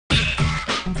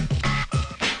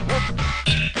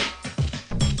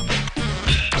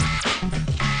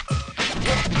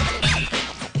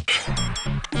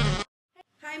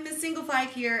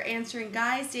Simplified here, answering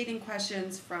guys' dating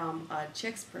questions from a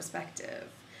chick's perspective.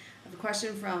 I have a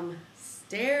question from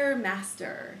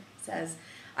Stairmaster. It says,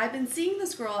 I've been seeing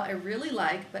this girl I really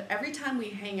like, but every time we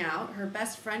hang out, her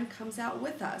best friend comes out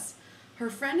with us. Her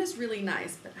friend is really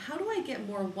nice, but how do I get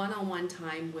more one-on-one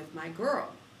time with my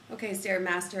girl? Okay,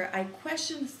 Stairmaster, I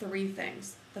question 3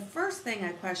 things. The first thing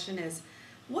I question is,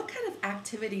 what kind of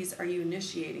activities are you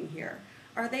initiating here?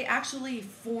 Are they actually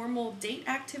formal date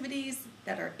activities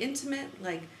that are intimate,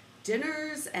 like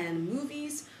dinners and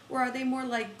movies? Or are they more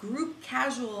like group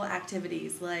casual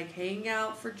activities, like hanging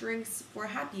out for drinks for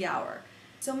happy hour?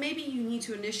 So maybe you need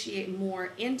to initiate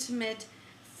more intimate,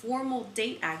 formal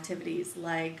date activities,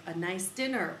 like a nice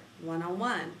dinner,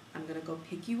 one-on-one. I'm gonna go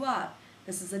pick you up.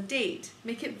 This is a date.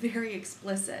 Make it very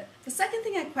explicit. The second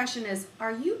thing I question is,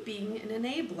 are you being an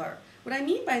enabler? What I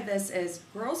mean by this is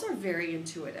girls are very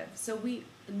intuitive, so we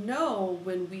know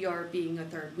when we are being a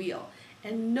third wheel,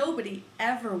 and nobody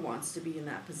ever wants to be in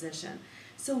that position.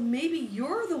 So maybe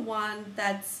you're the one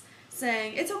that's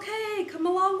saying, it's okay, come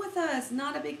along with us,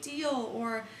 not a big deal,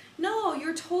 or no,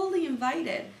 you're totally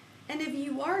invited. And if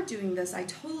you are doing this, I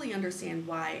totally understand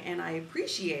why, and I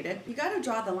appreciate it. You gotta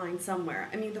draw the line somewhere.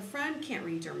 I mean, the friend can't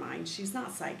read your mind, she's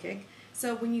not psychic.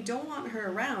 So when you don't want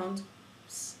her around,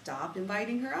 stop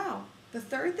inviting her out. The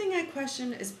third thing I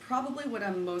question is probably what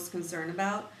I'm most concerned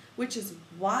about, which is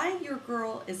why your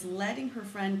girl is letting her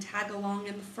friend tag along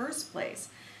in the first place.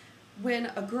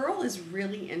 When a girl is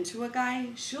really into a guy,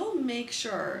 she'll make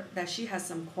sure that she has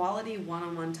some quality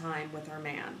one-on-one time with her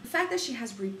man. The fact that she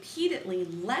has repeatedly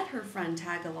let her friend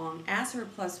tag along as her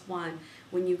 +1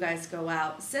 when you guys go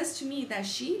out says to me that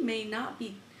she may not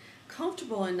be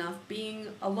comfortable enough being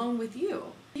alone with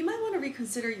you. You might want to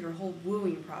reconsider your whole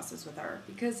wooing process with her,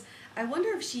 because I wonder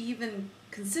if she even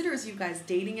considers you guys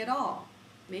dating at all.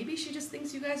 Maybe she just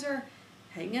thinks you guys are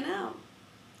hanging out.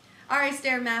 Alright,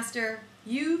 Stairmaster,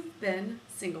 you've been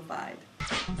singlified.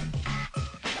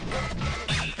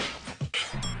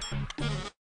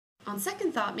 On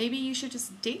second thought, maybe you should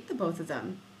just date the both of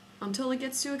them until it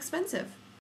gets too expensive.